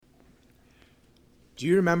Do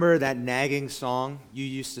you remember that nagging song you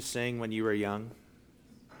used to sing when you were young?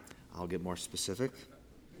 I'll get more specific.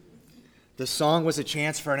 The song was a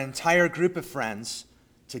chance for an entire group of friends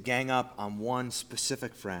to gang up on one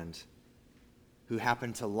specific friend who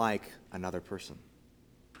happened to like another person.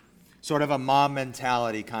 Sort of a mob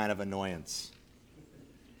mentality kind of annoyance.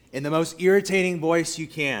 In the most irritating voice you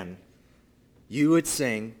can, you would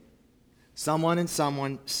sing, "Someone and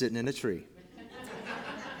someone sitting in a tree."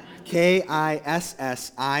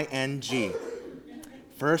 Kissing.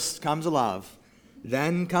 First comes love,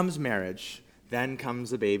 then comes marriage, then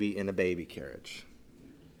comes a baby in a baby carriage.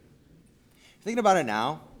 Thinking about it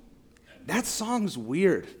now, that song's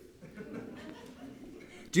weird.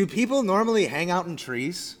 Do people normally hang out in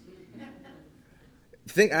trees?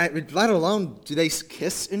 Let alone, do they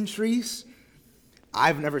kiss in trees?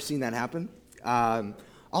 I've never seen that happen.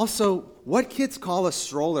 Also, what kids call a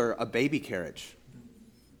stroller a baby carriage?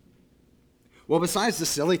 Well, besides the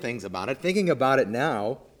silly things about it, thinking about it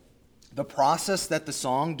now, the process that the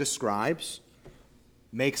song describes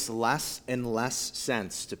makes less and less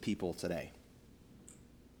sense to people today.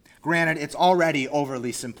 Granted, it's already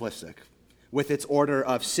overly simplistic, with its order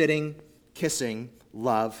of sitting, kissing,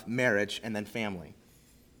 love, marriage, and then family.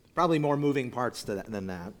 Probably more moving parts than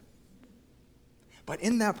that. But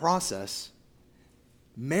in that process,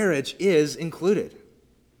 marriage is included.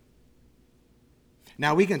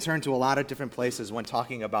 Now, we can turn to a lot of different places when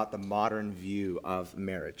talking about the modern view of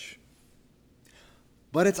marriage.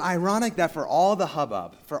 But it's ironic that for all the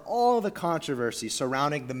hubbub, for all the controversy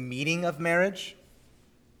surrounding the meaning of marriage,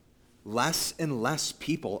 less and less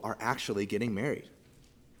people are actually getting married.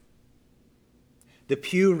 The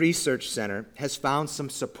Pew Research Center has found some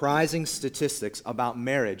surprising statistics about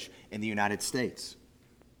marriage in the United States.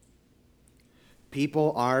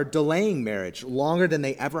 People are delaying marriage longer than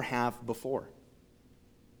they ever have before.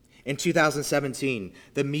 In 2017,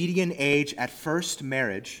 the median age at first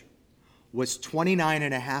marriage was 29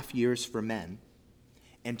 and a half years for men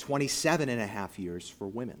and 27 and a half years for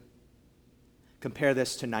women. Compare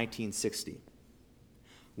this to 1960,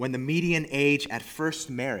 when the median age at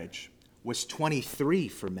first marriage was 23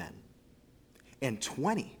 for men and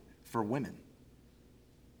 20 for women.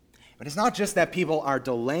 But it's not just that people are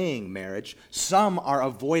delaying marriage, some are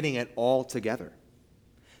avoiding it altogether.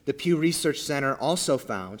 The Pew Research Center also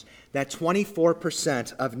found that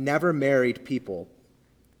 24% of never married people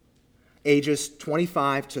ages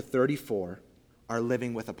 25 to 34 are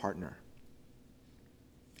living with a partner.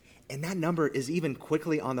 And that number is even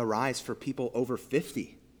quickly on the rise for people over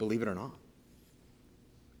 50, believe it or not.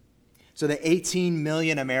 So the 18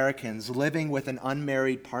 million Americans living with an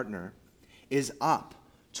unmarried partner is up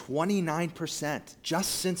 29%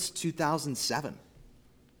 just since 2007.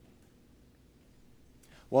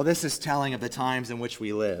 Well, this is telling of the times in which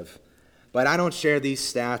we live, but I don't share these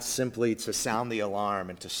stats simply to sound the alarm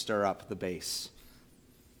and to stir up the base.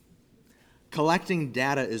 Collecting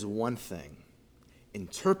data is one thing.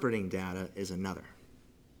 Interpreting data is another.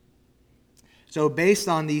 So based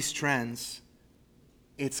on these trends,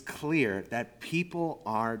 it's clear that people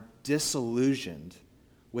are disillusioned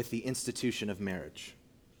with the institution of marriage.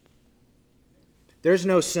 There's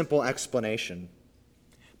no simple explanation,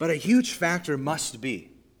 but a huge factor must be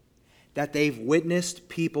that they've witnessed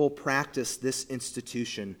people practice this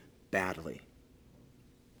institution badly.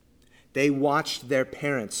 They watched their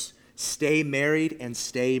parents stay married and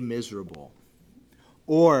stay miserable.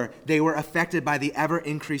 Or they were affected by the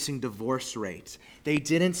ever-increasing divorce rate. They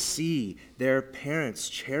didn't see their parents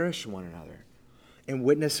cherish one another and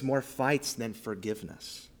witness more fights than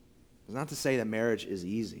forgiveness. It's not to say that marriage is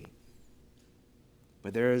easy,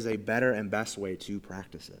 but there is a better and best way to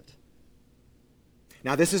practice it.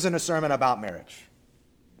 Now, this isn't a sermon about marriage,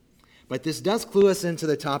 but this does clue us into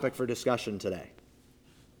the topic for discussion today.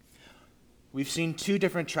 We've seen two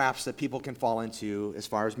different traps that people can fall into as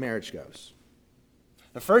far as marriage goes.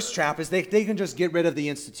 The first trap is they can just get rid of the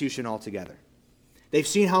institution altogether. They've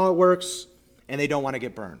seen how it works, and they don't want to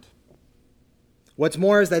get burned. What's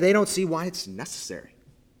more is that they don't see why it's necessary.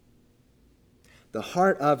 The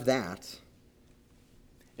heart of that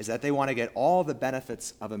is that they want to get all the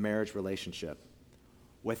benefits of a marriage relationship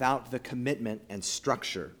without the commitment and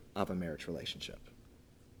structure of a marriage relationship.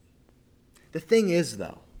 The thing is,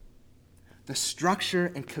 though, the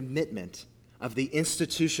structure and commitment of the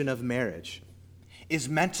institution of marriage is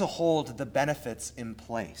meant to hold the benefits in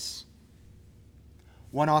place.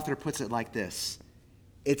 One author puts it like this: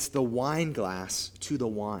 it's the wine glass to the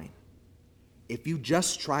wine. If you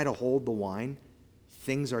just try to hold the wine,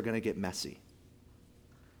 things are going to get messy.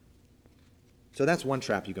 So that's one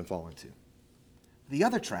trap you can fall into. The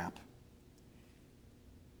other trap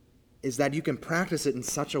is that you can practice it in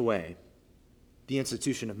such a way, the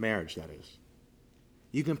institution of marriage, that is.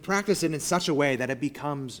 You can practice it in such a way that it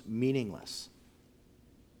becomes meaningless.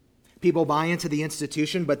 People buy into the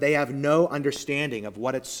institution, but they have no understanding of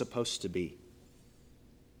what it's supposed to be.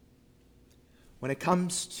 When it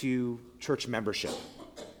comes to church membership,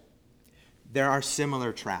 there are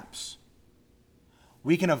similar traps.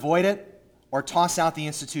 We can avoid it or toss out the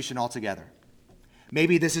institution altogether.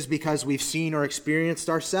 Maybe this is because we've seen or experienced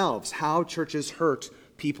ourselves how churches hurt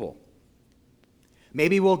people.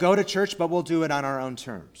 Maybe we'll go to church, but we'll do it on our own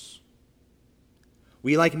terms.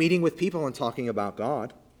 We like meeting with people and talking about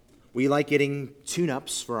God. We like getting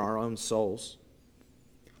tune-ups for our own souls.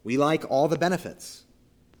 We like all the benefits,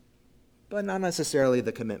 but not necessarily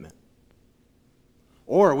the commitment.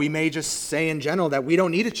 Or we may just say in general that we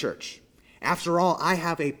don't need a church. After all, I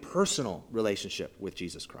have a personal relationship with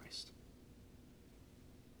Jesus Christ.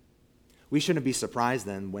 We shouldn't be surprised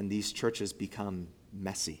then when these churches become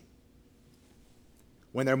messy,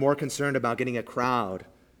 when they're more concerned about getting a crowd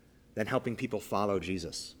than helping people follow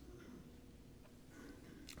Jesus.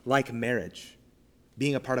 Like marriage,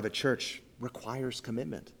 being a part of a church requires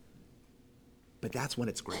commitment, but that's when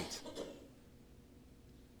it's great.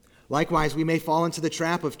 Likewise, we may fall into the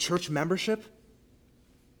trap of church membership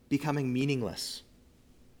becoming meaningless.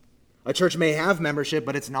 A church may have membership,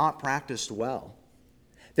 but it's not practiced well.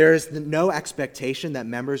 There is no expectation that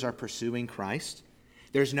members are pursuing Christ.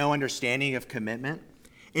 There's no understanding of commitment.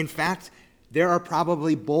 In fact, there are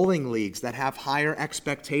probably bowling leagues that have higher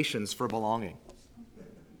expectations for belonging.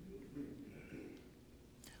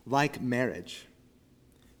 Like marriage,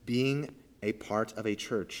 being a part of a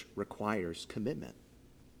church requires commitment.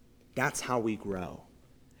 That's how we grow.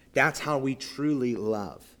 That's how we truly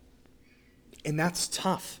love. And that's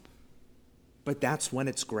tough, but that's when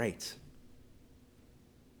it's great.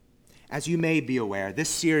 As you may be aware, this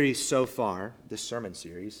series so far, this sermon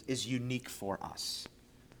series, is unique for us.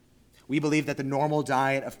 We believe that the normal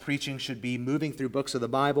diet of preaching should be moving through books of the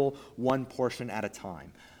Bible, one portion at a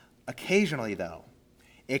time. Occasionally, though,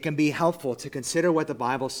 it can be helpful to consider what the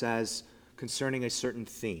Bible says concerning a certain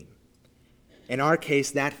theme. In our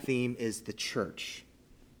case, that theme is the church.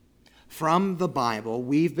 From the Bible,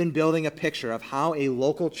 we've been building a picture of how a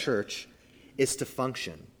local church is to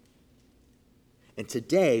function. And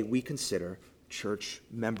today, we consider church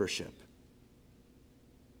membership.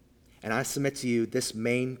 And I submit to you this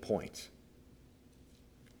main point.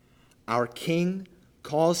 Our King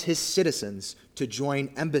calls his citizens to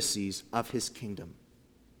join embassies of his kingdom.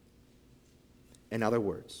 In other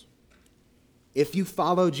words, if you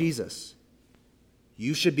follow Jesus,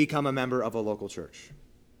 you should become a member of a local church.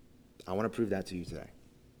 I want to prove that to you today.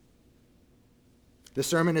 The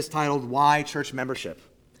sermon is titled, Why Church Membership?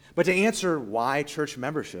 But to answer why church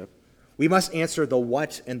membership, we must answer the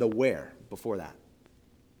what and the where before that.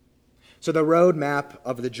 So the roadmap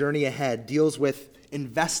of the journey ahead deals with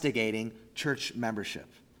investigating church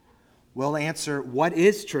membership. We'll answer what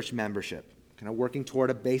is church membership, kind of working toward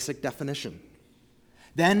a basic definition.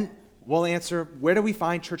 Then we'll answer where do we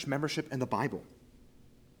find church membership in the Bible,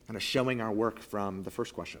 kind of showing our work from the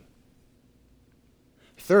first question.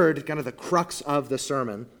 Third, kind of the crux of the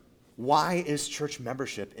sermon, why is church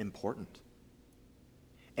membership important?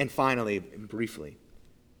 And finally, briefly,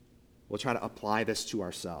 we'll try to apply this to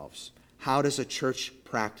ourselves. How does a church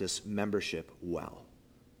practice membership well?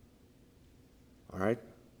 All right,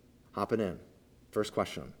 hopping in. First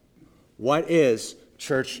question. What is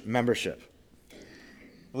church membership?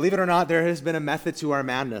 Believe it or not, there has been a method to our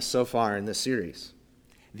madness so far in this series.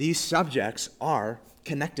 These subjects are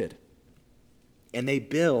connected, and they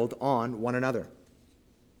build on one another.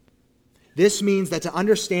 This means that to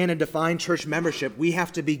understand and define church membership, we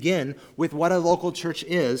have to begin with what a local church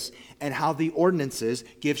is and how the ordinances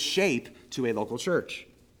give shape to a local church.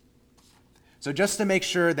 So just to make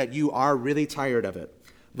sure that you are really tired of it,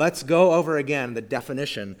 let's go over again the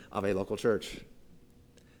definition of a local church.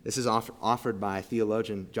 This is offered by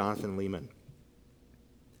theologian Jonathan Leeman.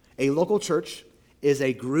 A local church is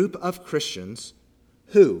a group of Christians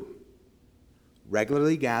who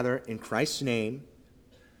regularly gather in Christ's name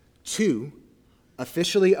to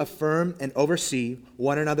officially affirm and oversee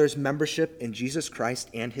one another's membership in Jesus Christ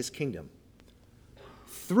and his kingdom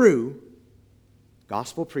through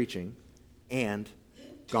gospel preaching and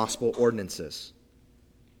gospel ordinances.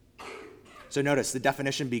 So notice the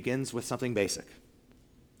definition begins with something basic.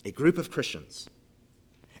 A group of Christians.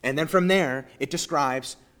 And then from there, it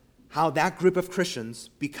describes how that group of Christians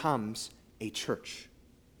becomes a church.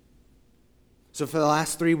 So for the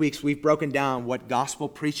last 3 weeks, we've broken down what gospel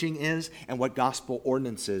preaching is and what gospel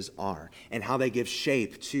ordinances are and how they give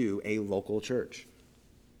shape to a local church.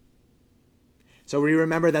 So we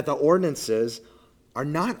remember that the ordinances are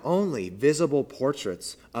not only visible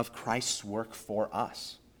portraits of Christ's work for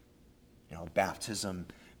us, baptism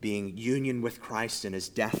being union with Christ in his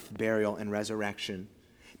death, burial, and resurrection,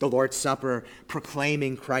 the Lord's Supper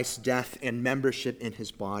proclaiming Christ's death and membership in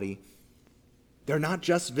his body. They're not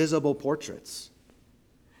just visible portraits.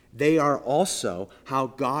 They are also how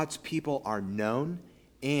God's people are known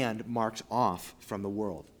and marked off from the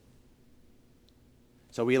world.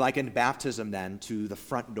 So we likened baptism then to the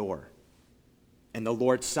front door, and the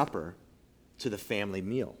Lord's Supper to the family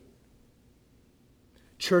meal.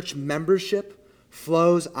 Church membership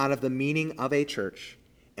flows out of the meaning of a church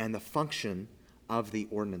and the function of the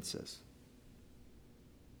ordinances.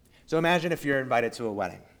 So imagine if you're invited to a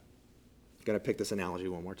wedding. I'm going to pick this analogy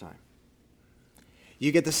one more time.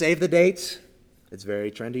 You get to save the date. It's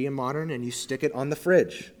very trendy and modern, and you stick it on the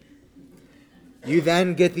fridge. You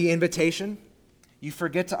then get the invitation. You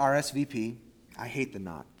forget to RSVP. I hate the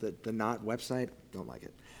Knot. The Knot website, don't like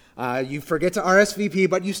it. You forget to RSVP,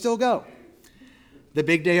 but you still go. The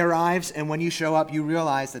big day arrives, and when you show up, you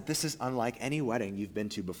realize that this is unlike any wedding you've been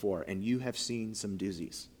to before, and you have seen some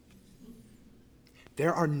doozies.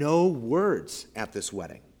 There are no words at this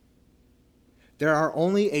wedding. There are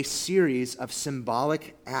only a series of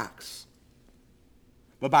symbolic acts.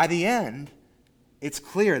 But by the end, it's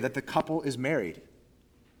clear that the couple is married.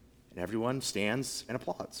 And everyone stands and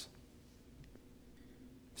applauds.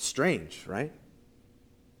 Strange, right?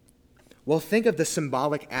 Well, think of the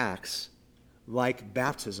symbolic acts like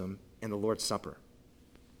baptism and the Lord's Supper.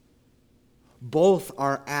 Both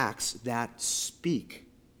are acts that speak.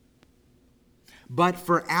 But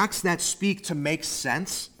for acts that speak to make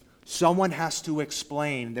sense, someone has to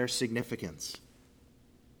explain their significance.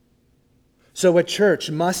 So a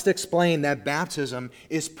church must explain that baptism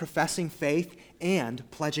is professing faith and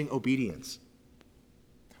pledging obedience.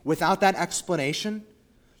 Without that explanation,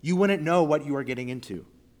 you wouldn't know what you are getting into.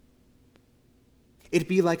 It'd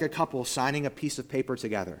be like a couple signing a piece of paper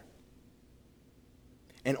together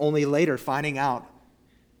and only later finding out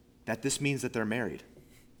that this means that they're married.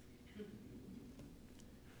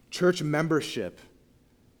 Church membership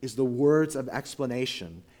is the words of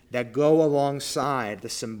explanation that go alongside the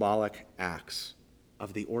symbolic acts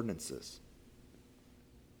of the ordinances.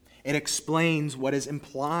 It explains what is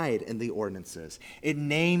implied in the ordinances. It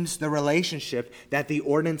names the relationship that the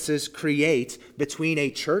ordinances create between a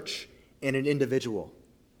church and an individual.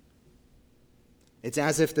 It's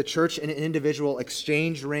as if the church and an individual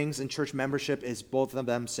exchange rings in church membership is both of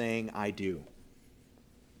them saying, I do.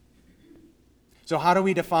 So how do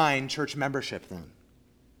we define church membership then?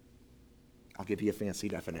 I'll give you a fancy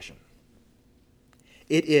definition.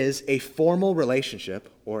 It is a formal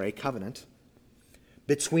relationship or a covenant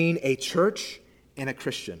between a church and a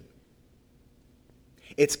Christian.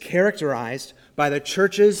 It's characterized by the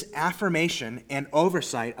church's affirmation and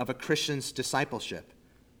oversight of a Christian's discipleship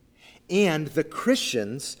and the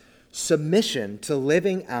Christian's submission to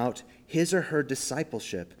living out his or her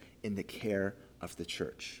discipleship in the care of the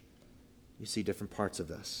church. You see different parts of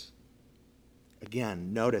this.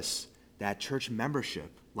 Again, notice that church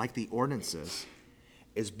membership, like the ordinances,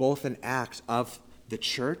 is both an act of the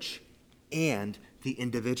church and the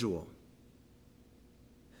individual.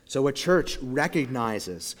 So a church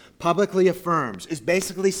recognizes, publicly affirms, is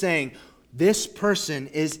basically saying, this person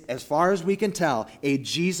is, as far as we can tell, a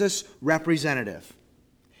Jesus representative.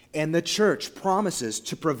 And the church promises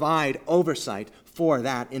to provide oversight for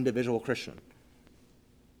that individual Christian.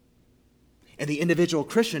 And the individual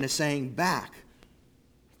Christian is saying back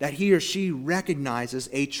that he or she recognizes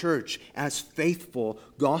a church as faithful,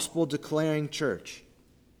 gospel-declaring church.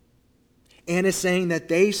 And is saying that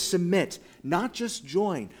they submit, not just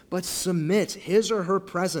join, but submit his or her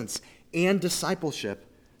presence and discipleship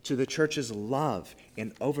to the church's love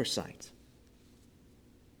and oversight.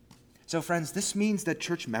 So friends, this means that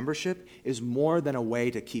church membership is more than a way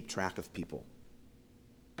to keep track of people.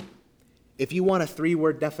 If you want a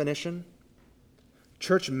 3-word definition,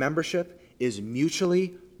 church membership is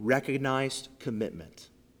mutually recognized commitment.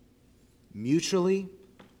 Mutually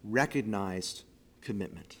recognized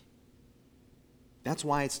commitment. That's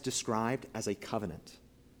why it's described as a covenant.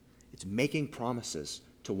 It's making promises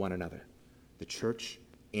to one another, the church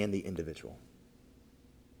and the individual.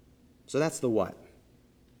 So that's the what.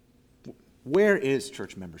 Where is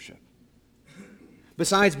church membership?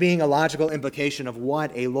 Besides being a logical implication of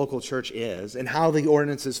what a local church is and how the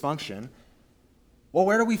ordinances function, well,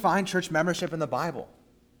 where do we find church membership in the Bible?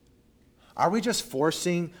 Are we just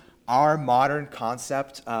forcing our modern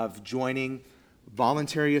concept of joining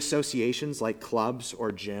voluntary associations like clubs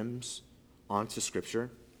or gyms onto Scripture?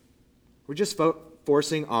 We're just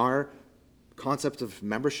forcing our concept of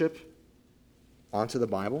membership onto the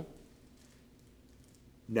Bible?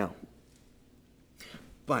 No.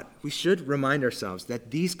 But we should remind ourselves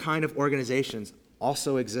that these kind of organizations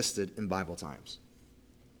also existed in Bible times.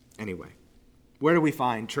 Anyway, where do we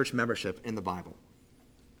find church membership in the Bible?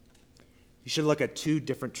 You should look at two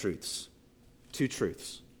truths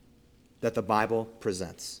that the Bible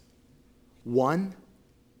presents. One,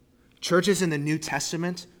 churches in the New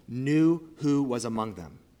Testament knew who was among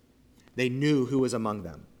them. They knew who was among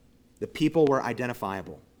them. The people were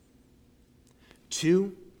identifiable.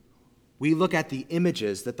 Two, we look at the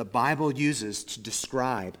images that the Bible uses to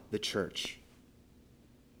describe the church.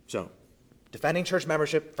 So, defending church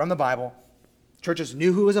membership from the Bible, churches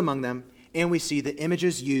knew who was among them, and we see the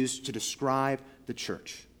images used to describe the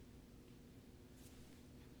church.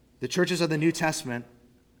 The churches of the New Testament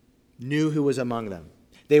knew who was among them.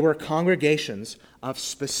 They were congregations of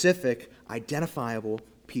specific, identifiable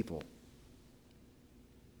people.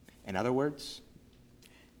 In other words,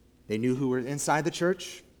 they knew who were inside the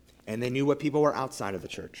church, and they knew what people were outside of the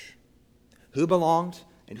church, who belonged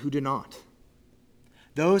and who did not.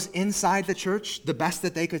 Those inside the church, the best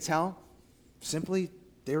that they could tell, simply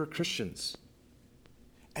they were Christians.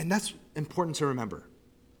 And that's important to remember.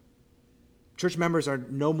 Church members are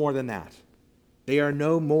no more than that. They are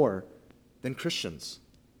no more than Christians.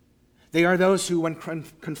 They are those who, when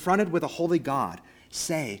confronted with a holy God,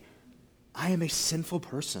 say, I am a sinful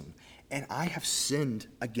person, and I have sinned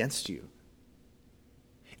against you.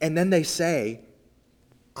 And then they say,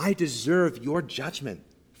 I deserve your judgment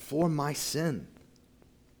for my sin.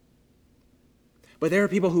 But there are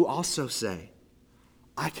people who also say,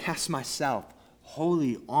 I cast myself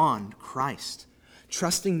wholly on Christ,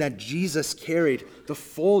 trusting that Jesus carried the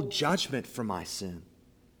full judgment for my sin.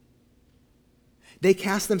 They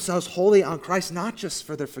cast themselves wholly on Christ, not just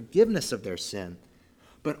for the forgiveness of their sin,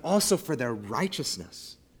 but also for their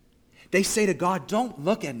righteousness. They say to God, don't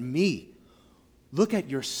look at me. Look at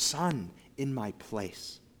your Son in my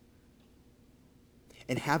place.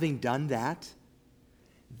 And having done that,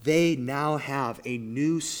 they now have a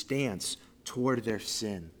new stance toward their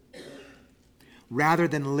sin. Rather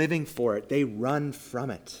than living for it, they run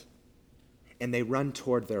from it, and they run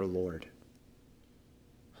toward their Lord.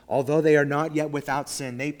 Although they are not yet without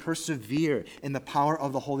sin, they persevere in the power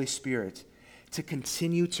of the Holy Spirit to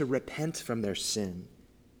continue to repent from their sin.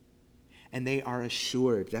 And they are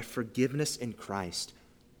assured that forgiveness in Christ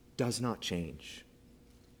does not change.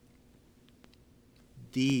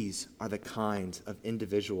 These are the kinds of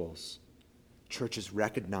individuals churches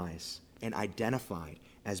recognize and identify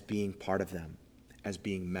as being part of them, as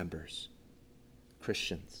being members,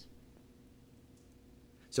 Christians.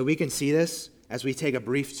 So we can see this as we take a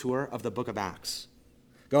brief tour of the book of Acts.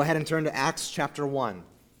 Go ahead and turn to Acts chapter 1.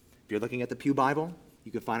 If you're looking at the Pew Bible,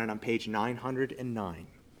 you can find it on page 909.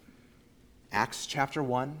 Acts chapter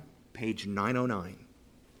 1, page 909.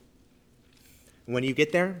 When you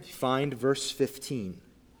get there, find verse 15.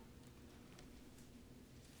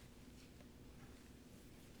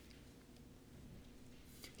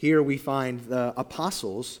 Here we find the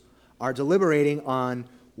apostles are deliberating on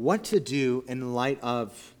what to do in light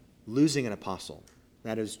of losing an apostle,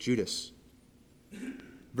 that is Judas.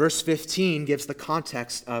 Verse 15 gives the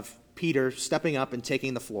context of Peter stepping up and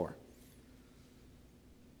taking the floor.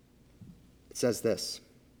 It says this,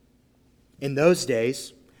 in those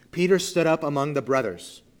days, Peter stood up among the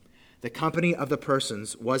brothers. The company of the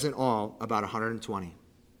persons was in all about 120.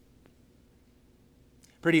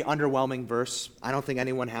 Pretty underwhelming verse. I don't think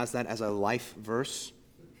anyone has that as a life verse.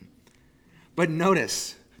 But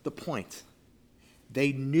notice the point.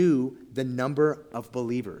 They knew the number of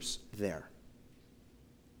believers there.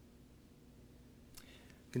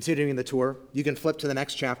 Continuing the tour, you can flip to the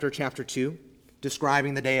next chapter, chapter 2,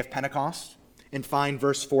 describing the day of Pentecost, and find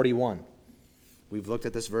verse 41. We've looked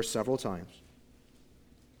at this verse several times.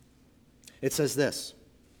 It says this,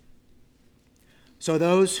 so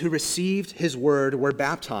those who received his word were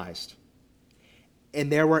baptized,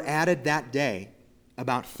 and there were added that day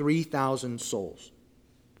about 3,000 souls.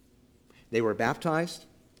 They were baptized,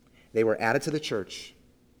 they were added to the church,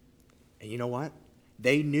 and you know what?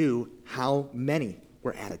 They knew how many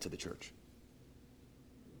were added to the church.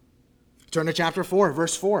 Turn to chapter 4,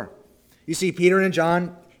 verse 4. You see Peter and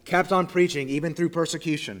John kept on preaching even through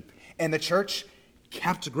persecution, and the church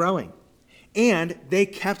kept growing. And they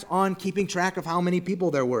kept on keeping track of how many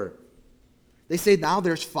people there were. They say now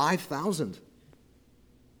there's 5,000.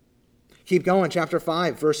 Keep going, chapter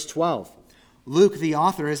 5, verse 12. Luke, the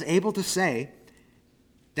author, is able to say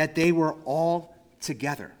that they were all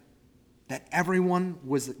together, that everyone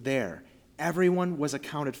was there, everyone was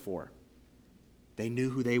accounted for. They knew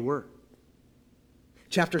who they were.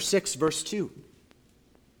 Chapter 6, verse 2.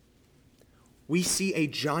 We see a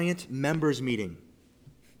giant members' meeting.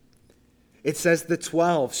 It says the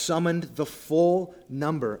 12 summoned the full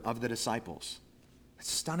number of the disciples.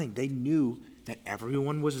 It's stunning. They knew that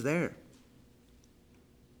everyone was there.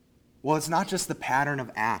 Well, it's not just the pattern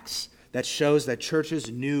of Acts that shows that churches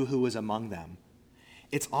knew who was among them.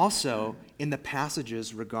 It's also in the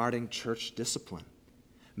passages regarding church discipline.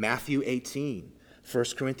 Matthew 18, 1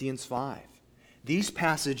 Corinthians 5. These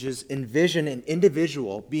passages envision an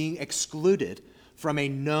individual being excluded from a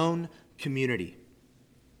known community.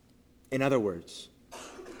 In other words,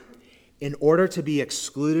 in order to be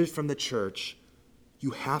excluded from the church, you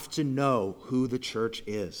have to know who the church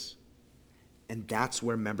is. And that's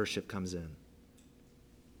where membership comes in.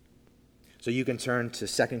 So you can turn to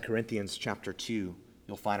 2 Corinthians chapter 2.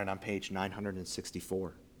 You'll find it on page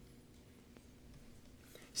 964.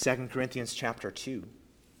 2 Corinthians chapter 2.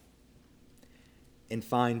 And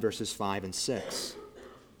find verses 5 and 6.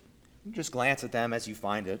 Just glance at them as you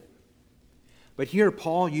find it. But here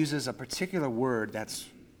Paul uses a particular word that's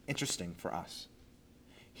interesting for us.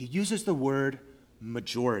 He uses the word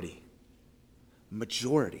majority.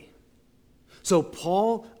 Majority. So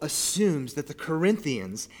Paul assumes that the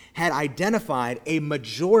Corinthians had identified a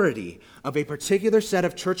majority of a particular set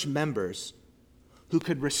of church members who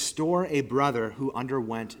could restore a brother who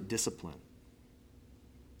underwent discipline.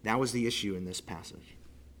 That was the issue in this passage.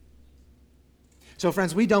 So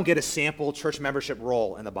friends, we don't get a sample church membership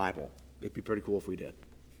roll in the Bible. It'd be pretty cool if we did.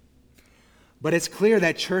 But it's clear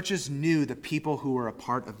that churches knew the people who were a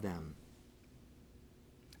part of them.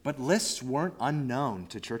 But lists weren't unknown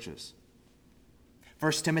to churches.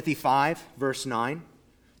 1 Timothy 5, verse 9,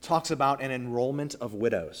 talks about an enrollment of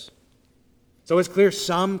widows. So it's clear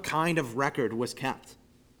some kind of record was kept.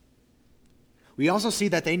 We also see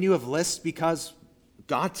that they knew of lists because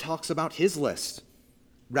God talks about his list.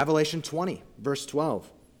 Revelation 20, verse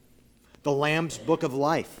 12. The Lamb's Book of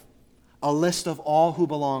Life, a list of all who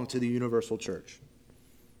belong to the universal church.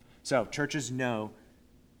 So churches know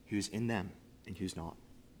who's in them and who's not.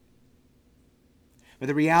 But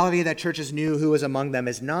the reality that churches knew who was among them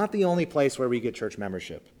is not the only place where we get church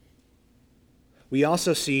membership. We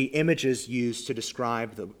also see images used to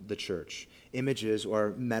describe the church, images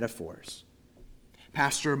or metaphors.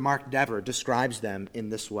 Pastor Mark Dever describes them in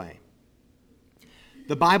this way.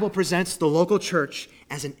 The Bible presents the local church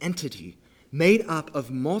as an entity made up of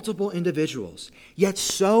multiple individuals, yet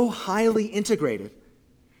so highly integrated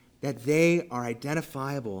that they are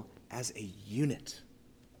identifiable as a unit.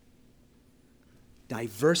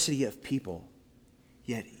 Diversity of people,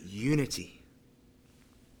 yet unity.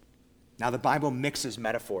 Now, the Bible mixes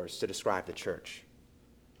metaphors to describe the church,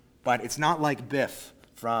 but it's not like Biff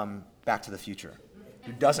from Back to the Future,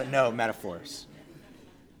 who doesn't know metaphors,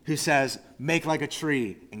 who says, make like a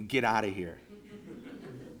tree and get out of here.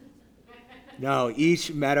 No,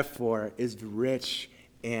 each metaphor is rich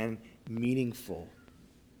and meaningful.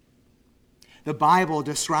 The Bible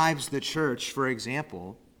describes the church, for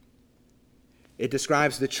example, it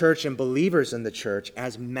describes the church and believers in the church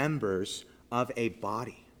as members of a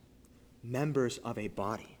body. Members of a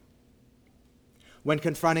body. When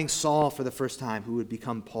confronting Saul for the first time, who would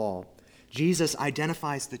become Paul, Jesus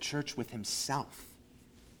identifies the church with himself.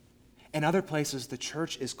 In other places, the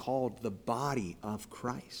church is called the body of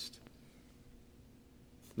Christ.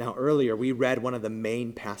 Now, earlier, we read one of the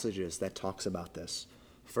main passages that talks about this,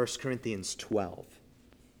 1 Corinthians 12.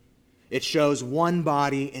 It shows one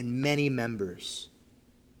body and many members.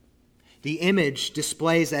 The image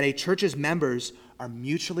displays that a church's members are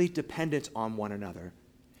mutually dependent on one another,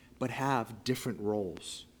 but have different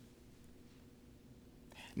roles.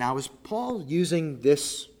 Now, is Paul using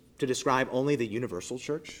this to describe only the universal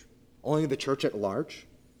church? Only the church at large?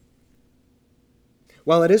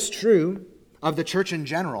 Well, it is true of the church in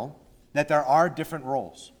general that there are different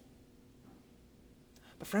roles.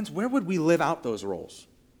 But friends, where would we live out those roles?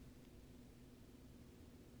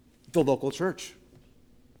 The local church.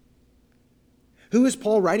 Who is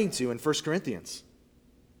Paul writing to in 1 Corinthians?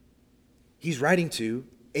 He's writing to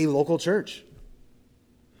a local church.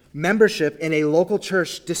 Membership in a local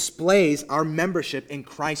church displays our membership in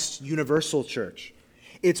Christ's universal church.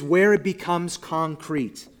 It's where it becomes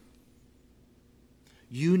concrete.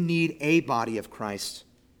 You need a body of Christ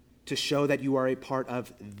to show that you are a part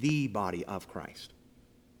of the body of Christ.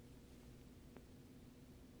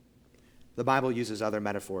 The Bible uses other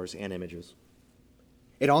metaphors and images.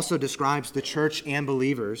 It also describes the church and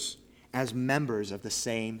believers as members of the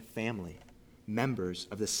same family. Members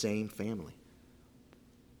of the same family.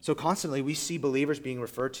 So constantly we see believers being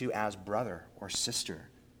referred to as brother or sister.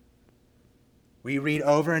 We read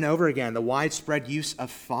over and over again the widespread use of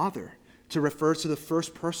Father to refer to the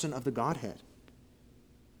first person of the Godhead.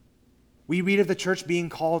 We read of the church being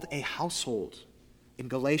called a household in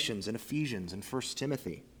Galatians and Ephesians and 1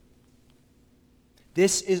 Timothy.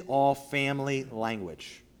 This is all family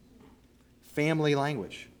language. Family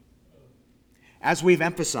language. As we've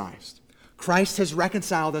emphasized, Christ has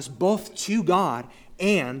reconciled us both to God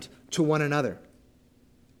and to one another.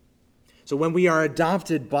 So when we are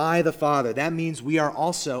adopted by the Father, that means we are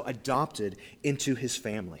also adopted into his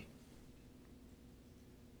family.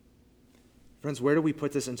 Friends, where do we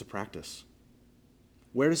put this into practice?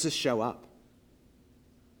 Where does this show up?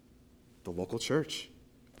 The local church.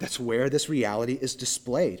 That's where this reality is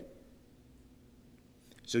displayed.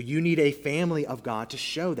 So you need a family of God to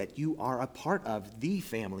show that you are a part of the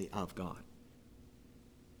family of God.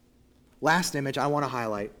 Last image I want to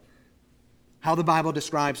highlight how the Bible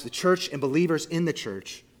describes the church and believers in the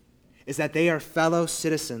church is that they are fellow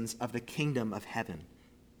citizens of the kingdom of heaven.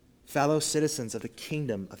 Fellow citizens of the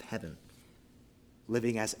kingdom of heaven,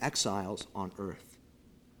 living as exiles on earth.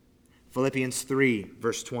 Philippians 3,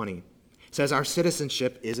 verse 20, says our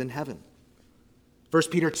citizenship is in heaven. 1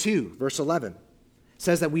 Peter 2, verse 11,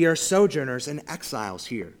 says that we are sojourners and exiles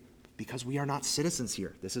here because we are not citizens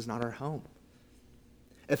here. This is not our home.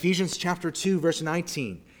 Ephesians chapter 2, verse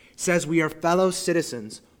 19, says we are fellow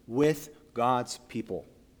citizens with God's people.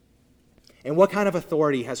 And what kind of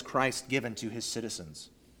authority has Christ given to his citizens?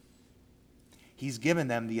 He's given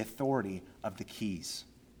them the authority of the keys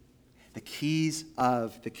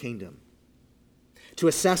of the kingdom. To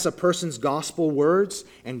assess a person's gospel words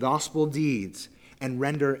and gospel deeds and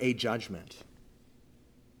render a judgment.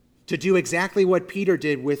 To do exactly what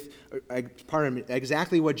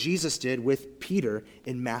exactly what Jesus did with Peter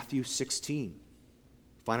in Matthew 16.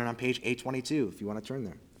 Find it on page 822 if you want to turn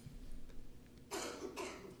there.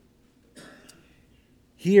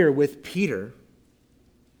 Here with Peter,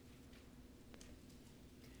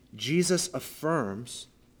 Jesus affirms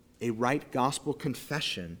a right gospel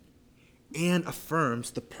confession and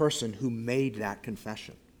affirms the person who made that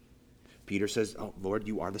confession. Peter says, "Oh, Lord,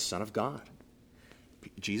 you are the Son of God."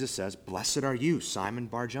 Jesus says, "Blessed are you, Simon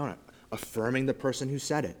Bar-Jonah," affirming the person who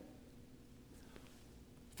said it.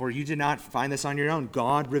 For you did not find this on your own.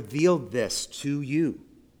 God revealed this to you,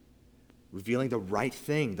 revealing the right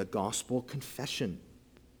thing, the gospel confession.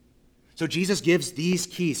 So Jesus gives these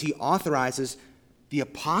keys. He authorizes the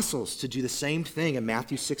apostles to do the same thing in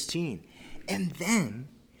Matthew 16. And then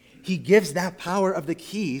he gives that power of the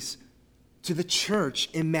keys to the church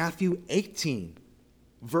in Matthew 18,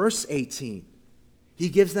 verse 18. He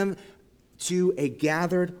gives them to a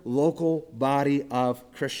gathered local body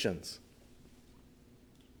of Christians.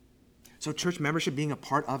 So church membership, being a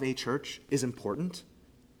part of a church, is important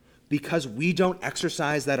because we don't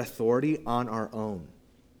exercise that authority on our own.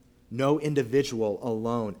 No individual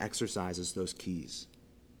alone exercises those keys.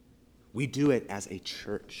 We do it as a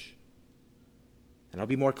church. And I'll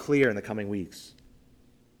be more clear in the coming weeks.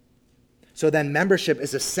 So then membership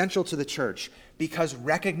is essential to the church because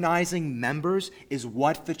recognizing members is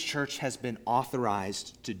what the church has been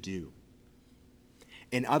authorized to do.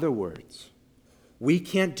 In other words, we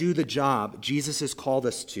can't do the job Jesus has called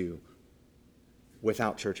us to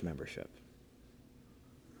without church membership.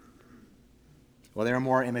 Well, there are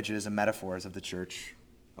more images and metaphors of the church.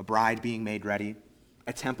 A bride being made ready,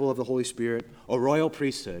 a temple of the Holy Spirit, a royal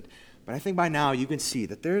priesthood. But I think by now you can see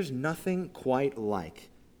that there's nothing quite like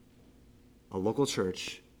a local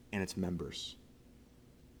church and its members.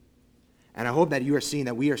 And I hope that you are seeing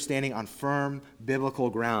that we are standing on firm biblical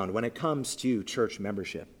ground when it comes to church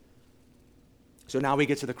membership. So now we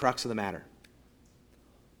get to the crux of the matter.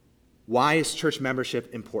 Why is church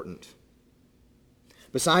membership important?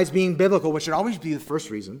 Besides being biblical, which should always be the first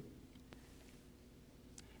reason,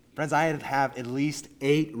 friends, I have at least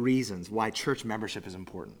 8 reasons why church membership is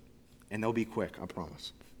important. And they'll be quick, I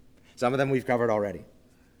promise. Some of them we've covered already.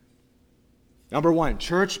 Number 1,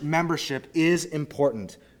 church membership is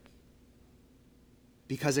important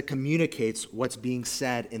because it communicates what's being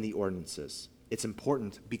said in the ordinances. It's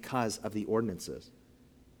important because of the ordinances.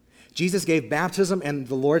 Jesus gave baptism and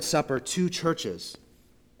the Lord's Supper to churches.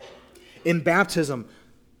 In baptism,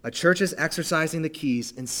 a church is exercising the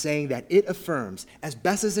keys and saying that it affirms, as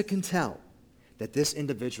best as it can tell, that this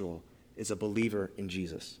individual is a believer in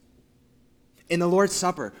Jesus. In the Lord's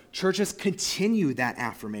Supper, churches continue that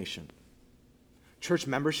affirmation. Church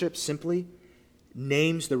membership simply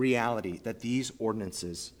names the reality that these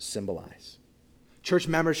ordinances symbolize. Church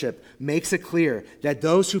membership makes it clear that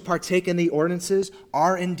those who partake in the ordinances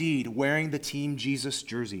are indeed wearing the Team Jesus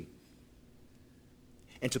jersey.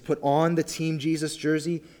 And to put on the Team Jesus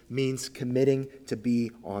jersey means committing to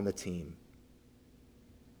be on the team,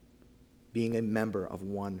 being a member of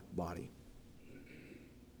one body.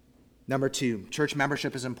 Number 2, church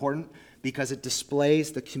membership is important because it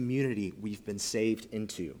displays the community we've been saved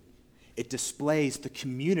into. It displays the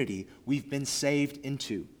community we've been saved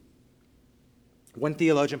into. One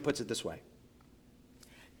theologian puts it this way: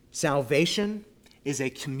 salvation is a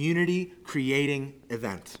community-creating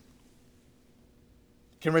event.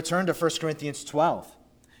 Can return to 1 Corinthians 12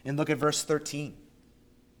 and look at verse 13.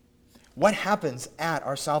 What happens at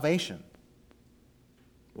our salvation?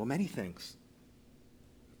 Well, many things.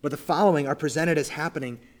 But the following are presented as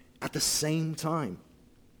happening at the same time.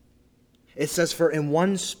 It says, "For in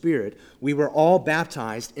one Spirit we were all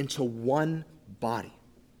baptized into one body,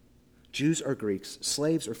 Jews or Greeks,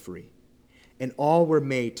 slaves or free, and all were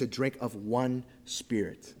made to drink of one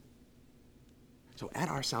Spirit." So at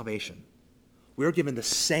our salvation, we are given the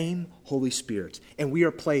same Holy Spirit, and we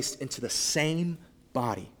are placed into the same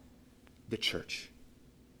body, the church.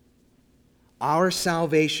 Our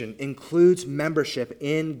salvation includes membership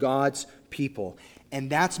in God's people, and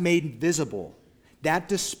that's made visible. That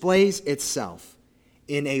displays itself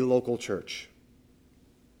in a local church.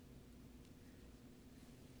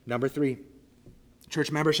 Number 3,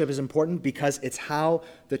 church membership is important because it's how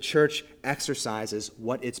the church exercises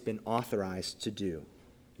what it's been authorized to do.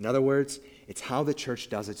 In other words, it's how the church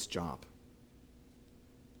does its job.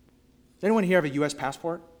 Does anyone here have a U.S.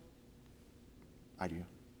 passport? I do.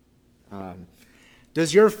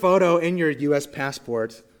 Does your photo in your U.S.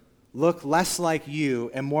 passport look less like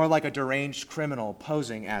you and more like a deranged criminal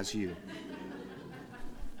posing as you?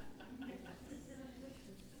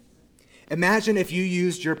 Imagine if you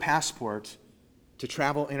used your passport to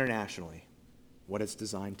travel internationally, what it's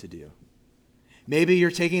designed to do. Maybe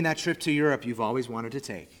you're taking that trip to Europe you've always wanted to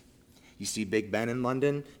take. You see Big Ben in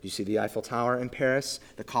London, you see the Eiffel Tower in Paris,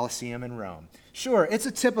 the Colosseum in Rome. Sure, it's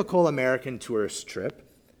a typical American tourist trip,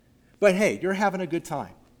 but hey, you're having a good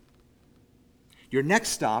time. Your next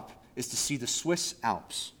stop is to see the Swiss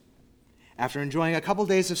Alps. After enjoying a couple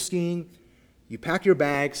days of skiing, you pack your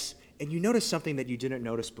bags and you notice something that you didn't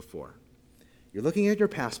notice before. You're looking at your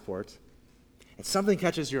passport and something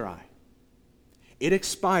catches your eye. It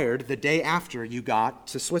expired the day after you got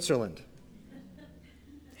to Switzerland.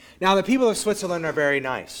 Now, the people of Switzerland are very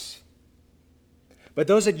nice, but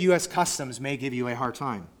those at U.S. Customs may give you a hard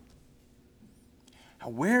time. Now,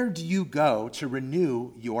 where do you go to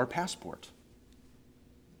renew your passport?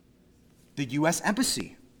 The U.S.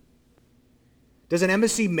 Embassy. Does an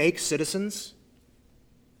embassy make citizens?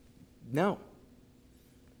 No.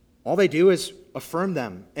 All they do is affirm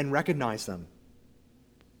them and recognize them.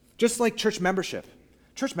 Just like church membership.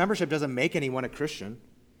 Church membership doesn't make anyone a Christian.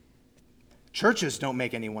 Churches don't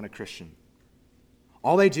make anyone a Christian.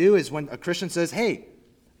 All they do is when a Christian says, "Hey,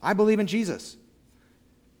 I believe in Jesus,"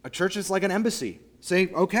 a church is like an embassy. Say,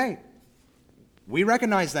 "Okay, we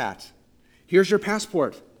recognize that. Here's your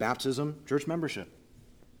passport, baptism, church membership."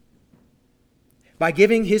 By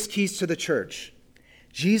giving his keys to the church,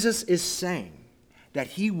 Jesus is saying that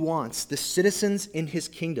he wants the citizens in his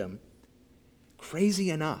kingdom, crazy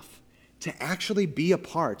enough, to actually be a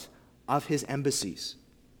part of his embassies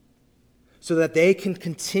so that they can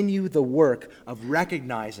continue the work of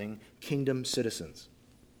recognizing kingdom citizens.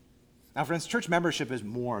 Now, friends, church membership is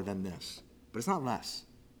more than this, but it's not less.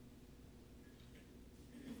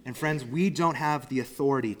 And friends, we don't have the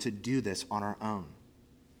authority to do this on our own.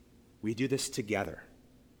 We do this together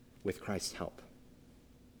with Christ's help.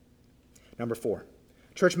 Number 4,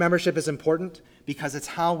 church membership is important because it's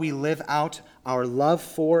how we live out our love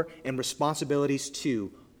for and responsibilities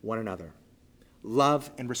to one another. Love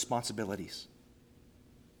and responsibilities.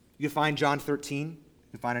 You can find John 13. You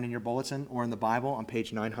can find it in your bulletin or in the Bible on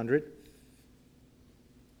page 900.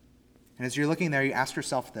 And as you're looking there, you ask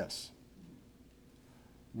yourself this: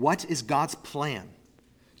 what is God's plan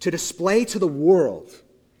to display to the world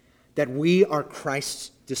that we are Christ's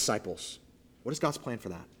disciples? What is God's plan for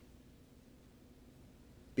that?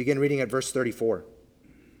 Begin reading at verse 34.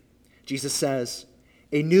 Jesus says,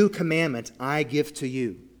 "A new commandment I give to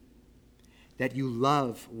you, that you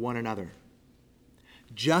love one another.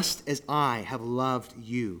 Just as I have loved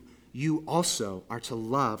you, you also are to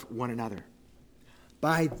love one another.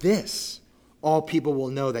 By this, all people will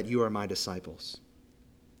know that you are my disciples,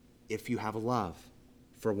 if you have love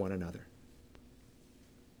for one another."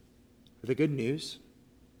 The good news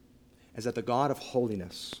is that the God of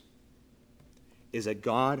holiness is a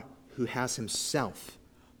God who has himself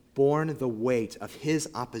borne the weight of his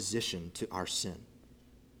opposition to our sin.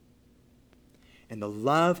 And the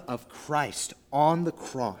love of Christ on the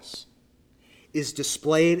cross is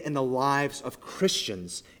displayed in the lives of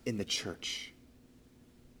Christians in the church.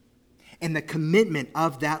 And the commitment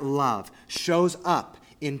of that love shows up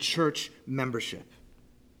in church membership.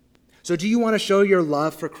 So do you want to show your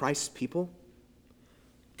love for Christ's people?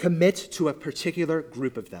 Commit to a particular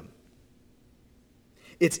group of them.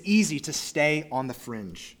 It's easy to stay on the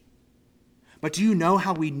fringe. But do you know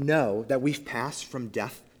how we know that we've passed from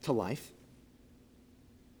death to life?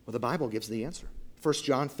 Well, the Bible gives the answer. 1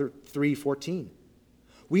 John 3:14.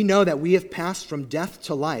 We know that we have passed from death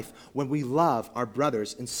to life when we love our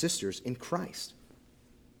brothers and sisters in Christ.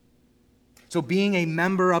 So being a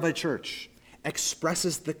member of a church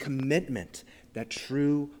expresses the commitment that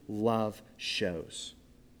true love shows.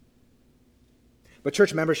 But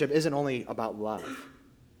church membership isn't only about love.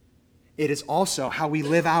 It is also how we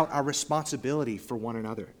live out our responsibility for one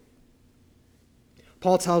another.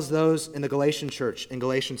 Paul tells those in the Galatian church in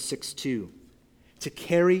Galatians 6:2 to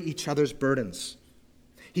carry each other's burdens.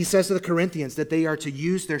 He says to the Corinthians that they are to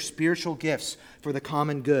use their spiritual gifts for the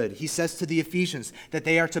common good. He says to the Ephesians that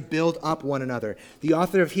they are to build up one another. The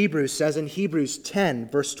author of Hebrews says in Hebrews 10,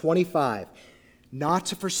 verse 25, not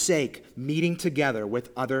to forsake meeting together with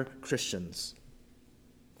other Christians.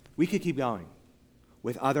 We could keep going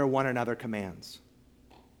with other one another commands.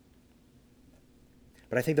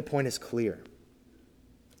 But I think the point is clear.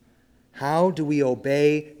 How do we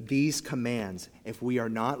obey these commands if we are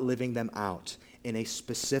not living them out in a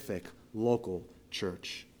specific local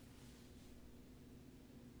church?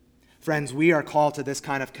 Friends, we are called to this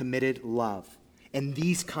kind of committed love and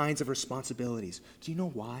these kinds of responsibilities. Do you know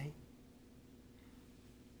why?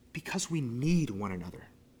 Because we need one another.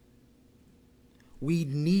 We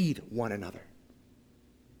need one another.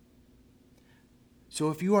 So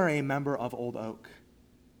if you are a member of Old Oak,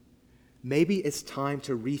 maybe it's time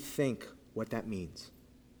to rethink what that means.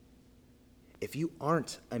 If you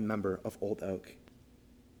aren't a member of Old Oak,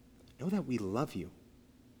 know that we love you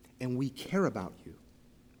and we care about you.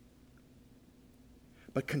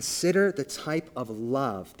 But consider the type of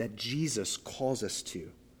love that Jesus calls us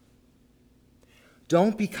to.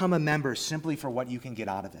 Don't become a member simply for what you can get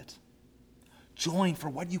out of it. Join for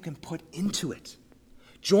what you can put into it.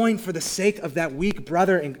 Join for the sake of that weak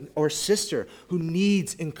brother or sister who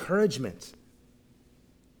needs encouragement.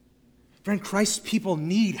 Friend, Christ's people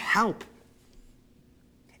need help.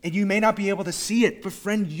 And you may not be able to see it, but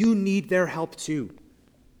friend, you need their help too.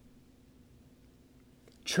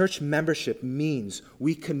 Church membership means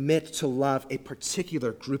we commit to love a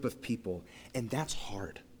particular group of people, and that's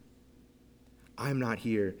hard. I'm not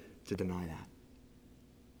here to deny that.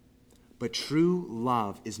 But true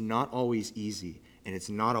love is not always easy, and it's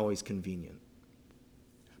not always convenient.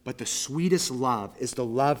 But the sweetest love is the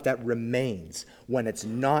love that remains when it's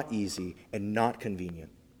not easy and not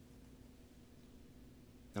convenient.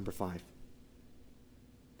 Number 5.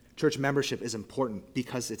 Church membership is important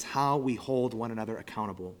because it's how we hold one another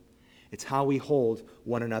accountable. It's how we hold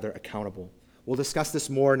one another accountable. We'll discuss this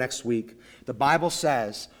more next week. The Bible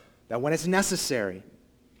says that when it's necessary,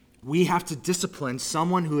 we have to discipline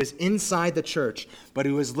someone who is inside the church, but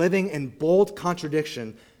who is living in bold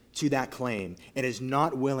contradiction to that claim and is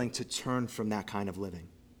not willing to turn from that kind of living.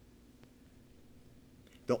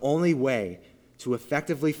 The only way to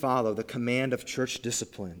effectively follow the command of church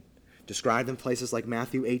discipline, described in places like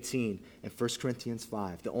Matthew 18 and 1 Corinthians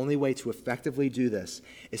 5, the only way to effectively do this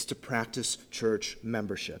is to practice church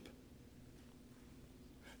membership.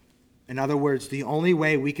 In other words, the only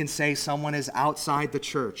way we can say someone is outside the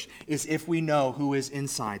church is if we know who is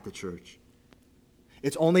inside the church.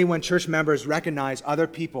 It's only when church members recognize other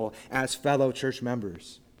people as fellow church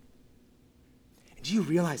members. And do you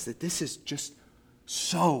realize that this is just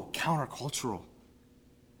so countercultural?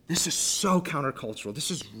 This is so countercultural.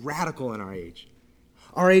 This is radical in our age.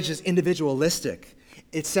 Our age is individualistic.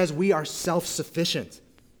 It says we are self-sufficient.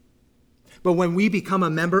 But when we become a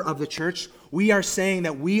member of the church, we are saying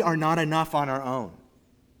that we are not enough on our own.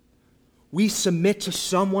 We submit to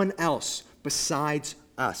someone else besides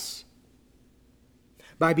us.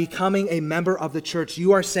 By becoming a member of the church,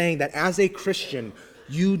 you are saying that as a Christian,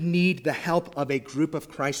 you need the help of a group of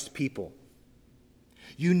Christ's people.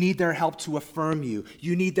 You need their help to affirm you.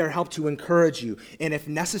 You need their help to encourage you. And if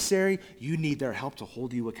necessary, you need their help to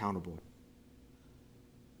hold you accountable.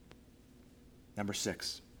 Number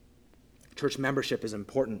 6, church membership is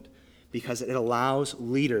important because it allows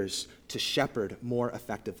leaders to shepherd more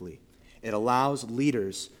effectively. It allows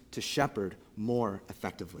leaders to shepherd more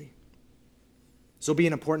effectively. This will be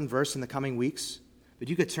an important verse in the coming weeks, but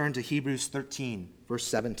you could turn to Hebrews 13, verse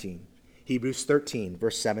 17. Hebrews 13,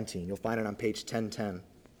 verse 17. You'll find it on page 1010.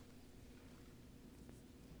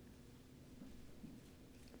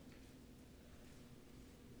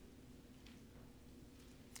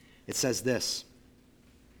 It says this: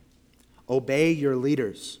 "Obey your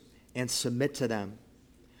leaders and submit to them,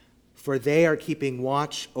 for they are keeping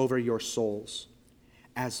watch over your souls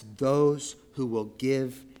as those who will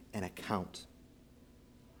give an account.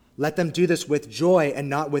 Let them do this with joy and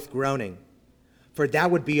not with groaning, for that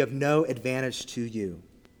would be of no advantage to you."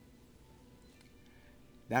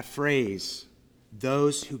 That phrase,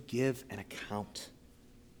 those who give an account.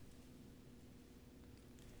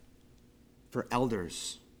 For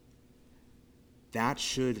elders, that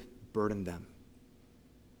should burden them.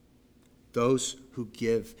 Those who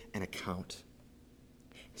give an account.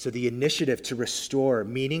 So the initiative to restore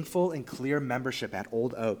meaningful and clear membership at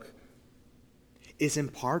Old Oak is in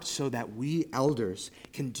part so that we elders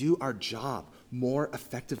can do our job more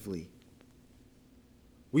effectively.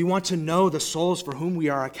 We want to know the souls for whom we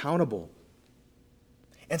are accountable.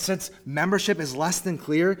 And since membership is less than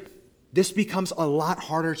clear, this becomes a lot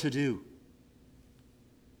harder to do.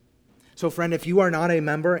 So friend, if you are not a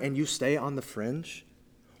member and you stay on the fringe,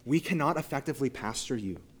 we cannot effectively pastor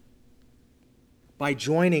you. By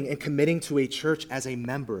joining and committing to a church as a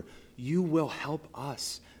member, you will help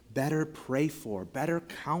us better pray for, better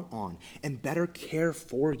count on, and better care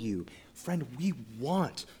for you. Friend, we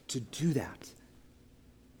want to do that.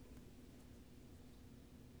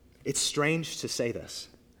 It's strange to say this,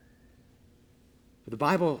 but the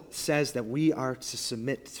Bible says that we are to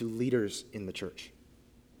submit to leaders in the church.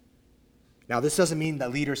 Now, this doesn't mean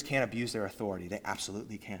that leaders can't abuse their authority. They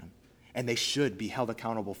absolutely can, and they should be held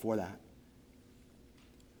accountable for that.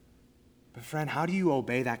 But friend, how do you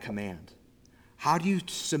obey that command? How do you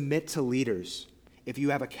submit to leaders if you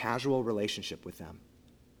have a casual relationship with them?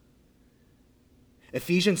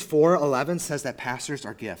 Ephesians 4:11 says that pastors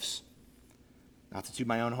are gifts. Not to toot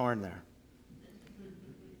my own horn there.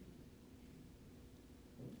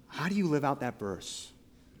 How do you live out that verse?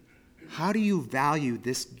 How do you value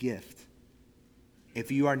this gift if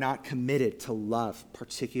you are not committed to love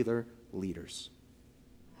particular leaders?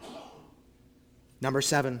 Number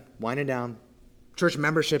 7, winding down. Church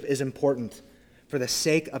membership is important for the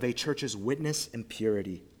sake of a church's witness and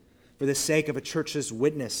purity. For the sake of a church's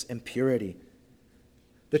witness and purity.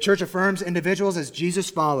 The church affirms individuals as Jesus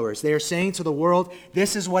followers. They are saying to the world,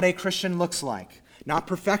 this is what a Christian looks like. Not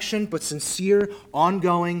perfection, but sincere,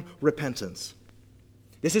 ongoing repentance.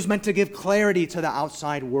 This is meant to give clarity to the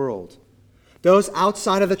outside world. Those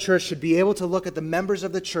outside of the church should be able to look at the members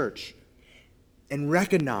of the church and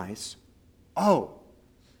recognize, oh,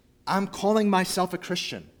 I'm calling myself a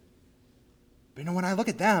Christian. But when I look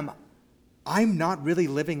at them, I'm not really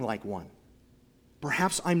living like one.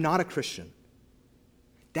 Perhaps I'm not a Christian.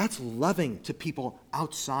 That's loving to people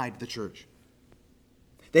outside the church.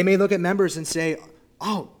 They may look at members and say,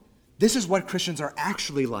 oh, this is what Christians are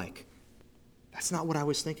actually like. That's not what I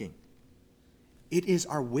was thinking. It is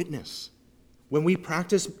our witness. When we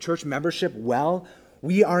practice church membership well,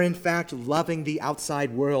 we are in fact loving the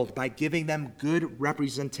outside world by giving them good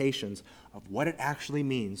representations of what it actually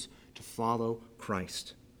means to follow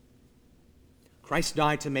Christ. Christ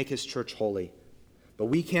died to make his church holy, but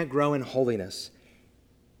we can't grow in holiness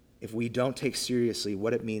if we don't take seriously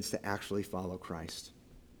what it means to actually follow Christ.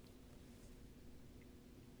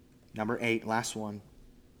 Number 8, last one.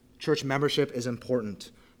 Church membership is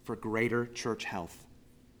important for greater church health.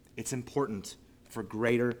 It's important for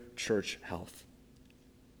greater church health.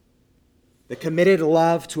 The committed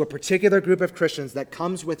love to a particular group of Christians that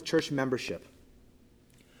comes with church membership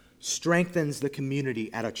strengthens the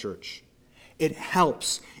community at a church. It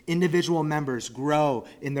helps individual members grow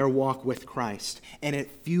in their walk with Christ, and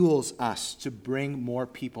it fuels us to bring more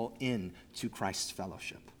people in to Christ's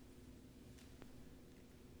fellowship.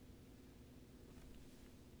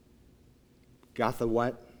 Got the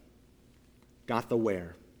what? Got the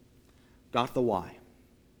where? Got the why?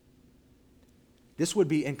 This would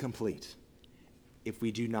be incomplete if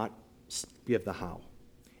we do not give the how,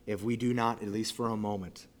 if we do not, at least for a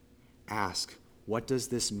moment, ask, what does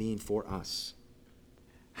this mean for us?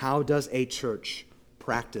 How does a church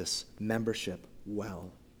practice membership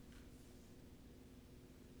well?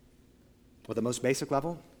 Well, at the most basic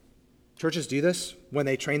level, churches do this when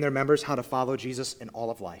they train their members how to follow Jesus in all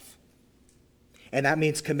of life. And that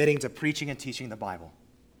means committing to preaching and teaching the Bible.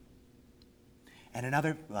 At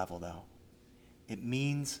another level, though, it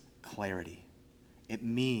means clarity. It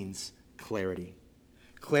means clarity.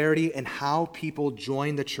 Clarity in how people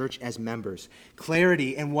join the church as members.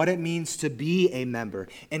 Clarity in what it means to be a member.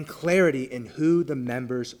 And clarity in who the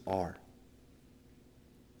members are.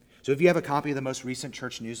 So if you have a copy of the most recent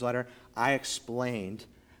church newsletter, I explained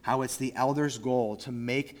how it's the elders' goal to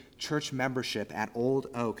make church membership at Old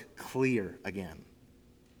Oak clear again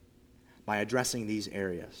by addressing these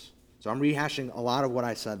areas. So I'm rehashing a lot of what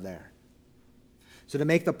I said there. So to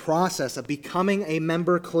make the process of becoming a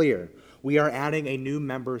member clear, we are adding a new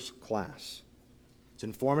members class. It's an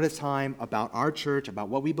informative time about our church, about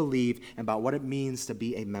what we believe, and about what it means to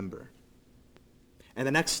be a member. And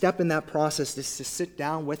the next step in that process is to sit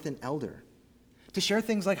down with an elder, to share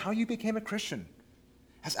things like how you became a Christian.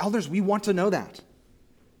 As elders, we want to know that.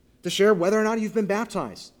 To share whether or not you've been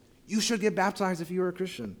baptized. You should get baptized if you are a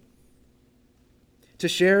Christian. To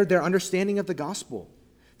share their understanding of the gospel.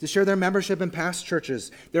 To share their membership in past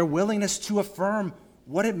churches. Their willingness to affirm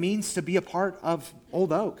what it means to be a part of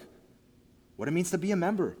Old Oak. What it means to be a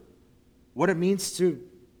member. What it means to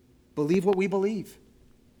believe what we believe.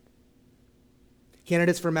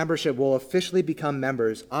 Candidates for membership will officially become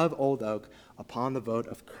members of Old Oak upon the vote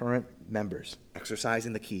of current members,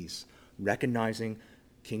 exercising the keys, recognizing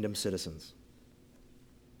kingdom citizens.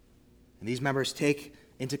 And these members take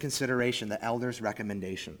into consideration the elder's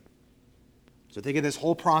recommendation. So think of this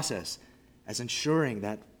whole process as ensuring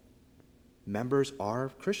that members are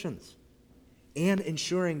Christians and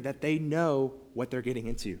ensuring that they know what they're getting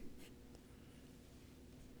into.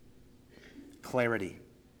 Clarity.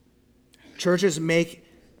 Churches make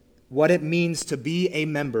what it means to be a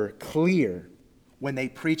member clear when they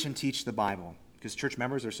preach and teach the Bible, because church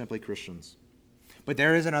members are simply Christians. But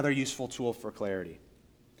there is another useful tool for clarity,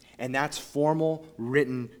 and that's formal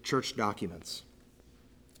written church documents.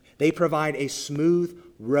 They provide a smooth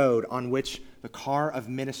road on which the car of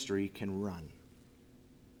ministry can run.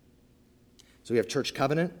 So we have church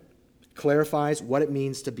covenant, clarifies what it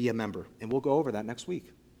means to be a member, and we'll go over that next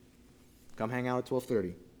week. Come hang out at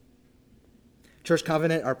 12:30. Church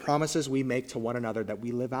covenant are promises we make to one another that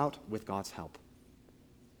we live out with God's help.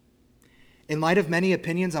 In light of many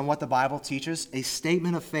opinions on what the Bible teaches, a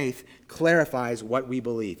statement of faith clarifies what we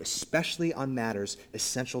believe, especially on matters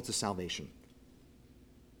essential to salvation.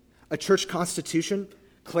 A church constitution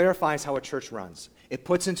clarifies how a church runs. It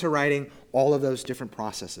puts into writing all of those different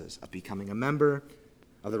processes of becoming a member,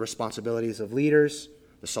 of the responsibilities of leaders,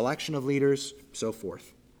 the selection of leaders, so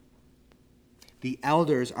forth. The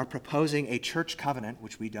elders are proposing a church covenant,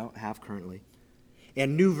 which we don't have currently,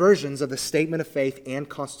 and new versions of the statement of faith and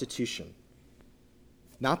constitution.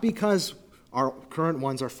 Not because our current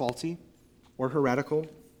ones are faulty or heretical,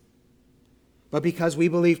 but because we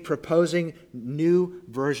believe proposing new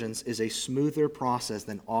versions is a smoother process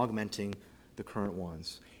than augmenting the current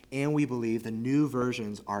ones. And we believe the new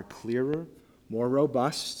versions are clearer, more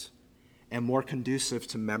robust, and more conducive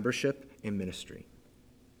to membership and ministry.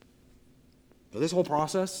 So this whole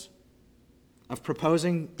process of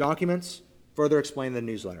proposing documents further explained in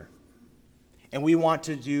the newsletter. And we want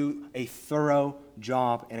to do a thorough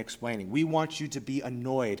job in explaining. We want you to be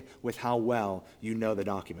annoyed with how well you know the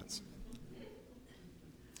documents.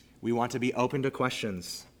 We want to be open to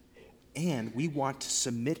questions. And we want to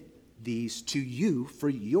submit these to you for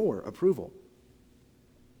your approval.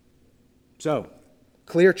 So,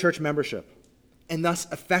 clear church membership, and thus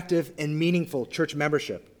effective and meaningful church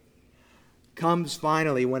membership, comes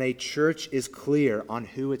finally when a church is clear on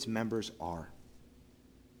who its members are.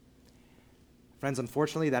 Friends,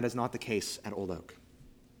 unfortunately, that is not the case at Old Oak.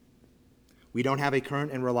 We don't have a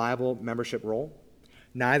current and reliable membership roll.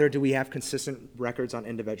 Neither do we have consistent records on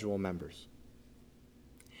individual members.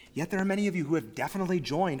 Yet there are many of you who have definitely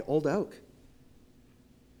joined Old Oak.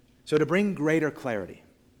 So to bring greater clarity,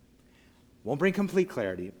 won't bring complete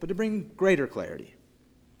clarity, but to bring greater clarity,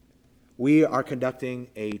 we are conducting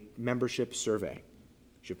a membership survey.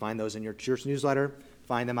 You should find those in your church newsletter,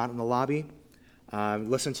 find them out in the lobby.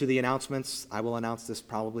 Listen to the announcements. I will announce this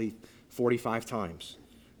probably 45 times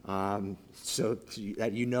so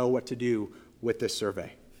that you know what to do with this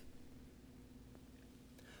survey.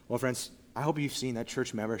 Well, friends, I hope you've seen that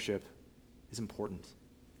church membership is important.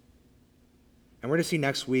 And we're going to see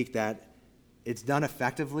next week that it's done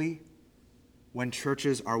effectively when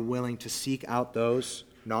churches are willing to seek out those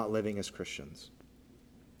not living as Christians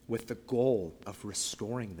with the goal of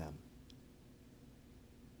restoring them.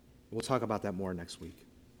 We'll talk about that more next week.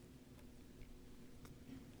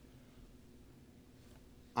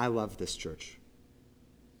 I love this church.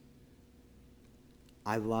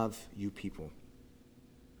 I love you people.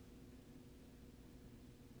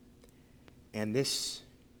 And this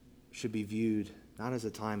should be viewed not as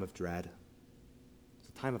a time of dread, it's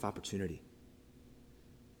a time of opportunity.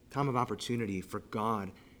 Time of opportunity for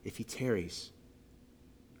God, if he tarries,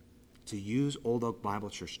 to use Old Oak Bible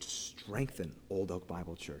Church to strengthen Old Oak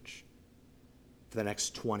Bible Church for the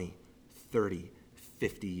next 20, 30,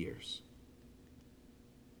 50 years.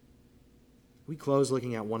 We close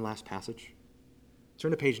looking at one last passage.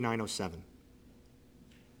 Turn to page 907.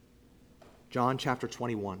 John chapter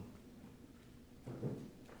 21.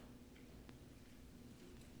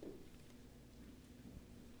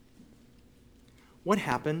 What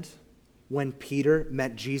happened when Peter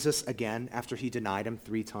met Jesus again after he denied him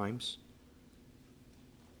 3 times?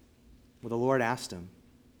 Well, the Lord asked him,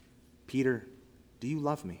 Peter, do you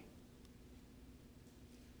love me?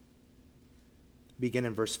 Begin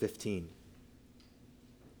in verse 15.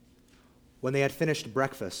 When they had finished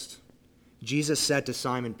breakfast, Jesus said to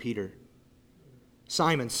Simon Peter,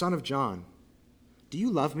 Simon, son of John, do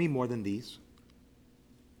you love me more than these?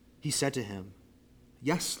 He said to him,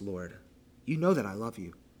 Yes, Lord, you know that I love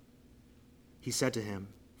you. He said to him,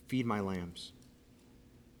 Feed my lambs.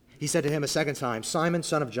 He said to him a second time, Simon,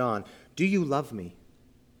 son of John, do you love me?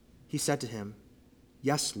 He said to him,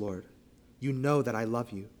 Yes, Lord, you know that I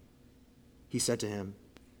love you. He said to him,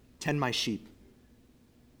 Tend my sheep.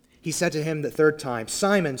 He said to him the third time,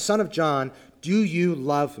 Simon, son of John, do you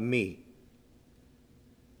love me?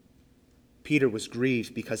 Peter was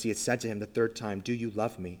grieved because he had said to him the third time, Do you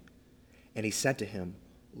love me? And he said to him,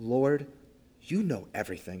 Lord, you know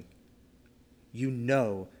everything. You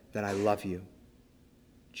know that I love you.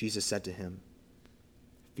 Jesus said to him,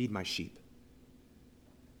 Feed my sheep.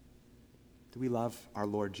 Do we love our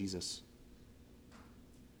Lord Jesus?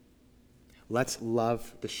 Let's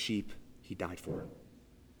love the sheep he died for.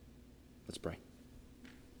 Let's pray.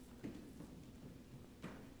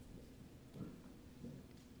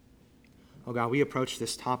 Oh God, we approach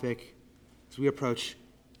this topic as we approach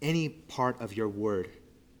any part of your word.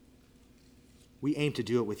 We aim to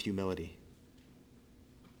do it with humility,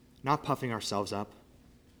 not puffing ourselves up,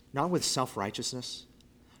 not with self-righteousness,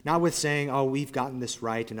 not with saying, oh, we've gotten this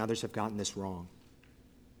right and others have gotten this wrong.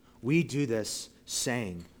 We do this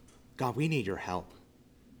saying, God, we need your help.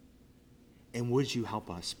 And would you help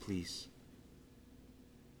us, please?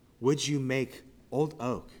 Would you make Old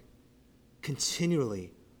Oak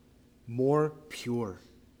continually more pure?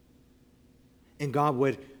 And God,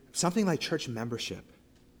 would something like church membership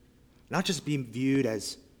not just be viewed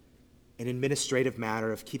as an administrative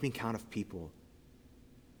matter of keeping count of people,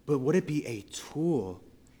 but would it be a tool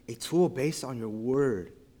based on your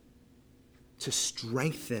word to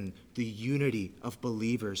strengthen the unity of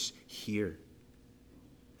believers here,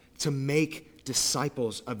 to make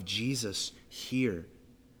disciples of Jesus here?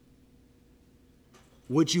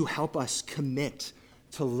 Would you help us commit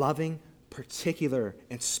to loving particular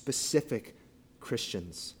and specific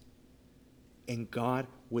Christians? And God,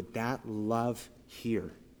 would that love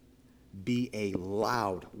here be a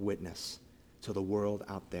loud witness to the world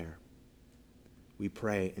out there? We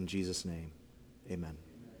pray in Jesus' name. Amen.